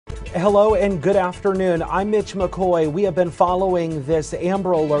Hello and good afternoon. I'm Mitch McCoy. We have been following this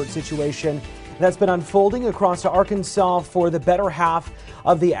Amber Alert situation that's been unfolding across Arkansas for the better half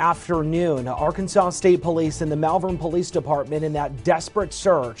of the afternoon. Arkansas State Police and the Malvern Police Department, in that desperate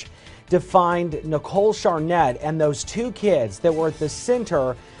search to find Nicole Charnett and those two kids that were at the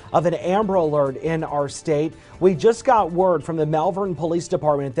center of an Amber Alert in our state. We just got word from the Malvern Police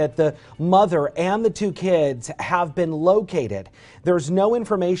Department that the mother and the two kids have been located. There's no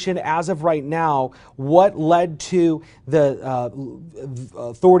information as of right now what led to the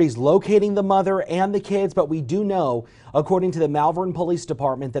authorities locating the mother and the kids, but we do know, according to the Malvern Police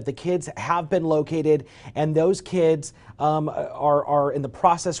Department, that the kids have been located, and those kids are in the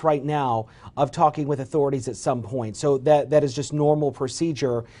process right now of talking with authorities at some point. So that is just normal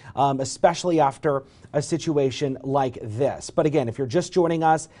procedure, especially after a situation like this. But again, if you're just joining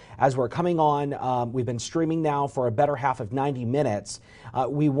us as we're coming on, we've been streaming now for a better half of 90 minutes.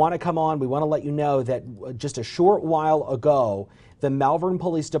 We want to come on, we want to let you know that just a short while ago, the Malvern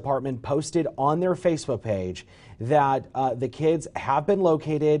Police Department posted on their Facebook page that the kids have been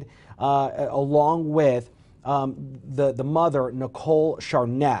located along with the mother, Nicole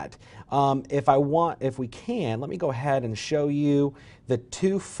Charnett. If we can, let me go ahead and show you the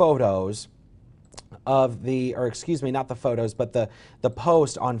two photos of not the photos, but the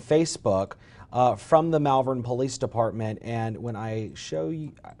post on Facebook from the Malvern Police Department. And when I show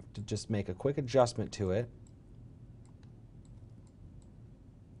you, I have to just make a quick adjustment to it.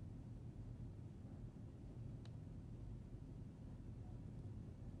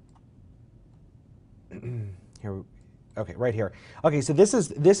 Here, okay, right here. Okay, so this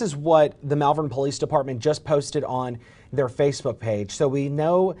is what the Malvern Police Department just posted on their Facebook page. So we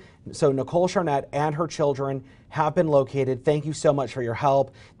know, so Nicole Charnett and her children have been located. Thank you so much for your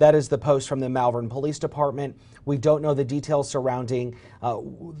help. That is the post from the Malvern Police Department. We don't know the details surrounding how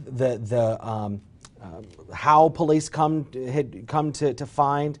police had come to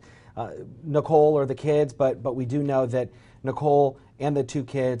find Nicole or the kids, but we do know that Nicole and the two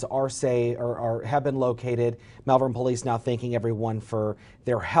kids have been located. Malvern Police now thanking everyone for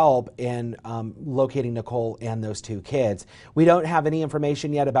their help in locating Nicole and those two kids. We don't have any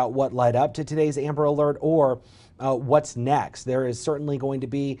information yet about what led up to today's Amber Alert or what's next. There is certainly going to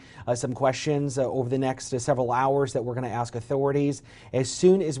be some questions over the next several hours that we're going to ask authorities. As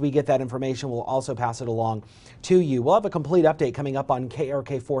soon as we get that information, we'll also pass it along to you. We'll have a complete update coming up on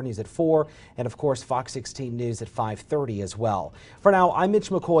KARK4 News at 4 and, of course, Fox 16 News at 5:30 as well. For now, I'm Mitch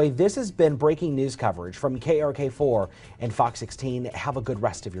McCoy. This has been breaking news coverage from KARK4 and Fox 16. Have a good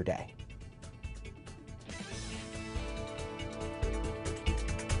rest of your day.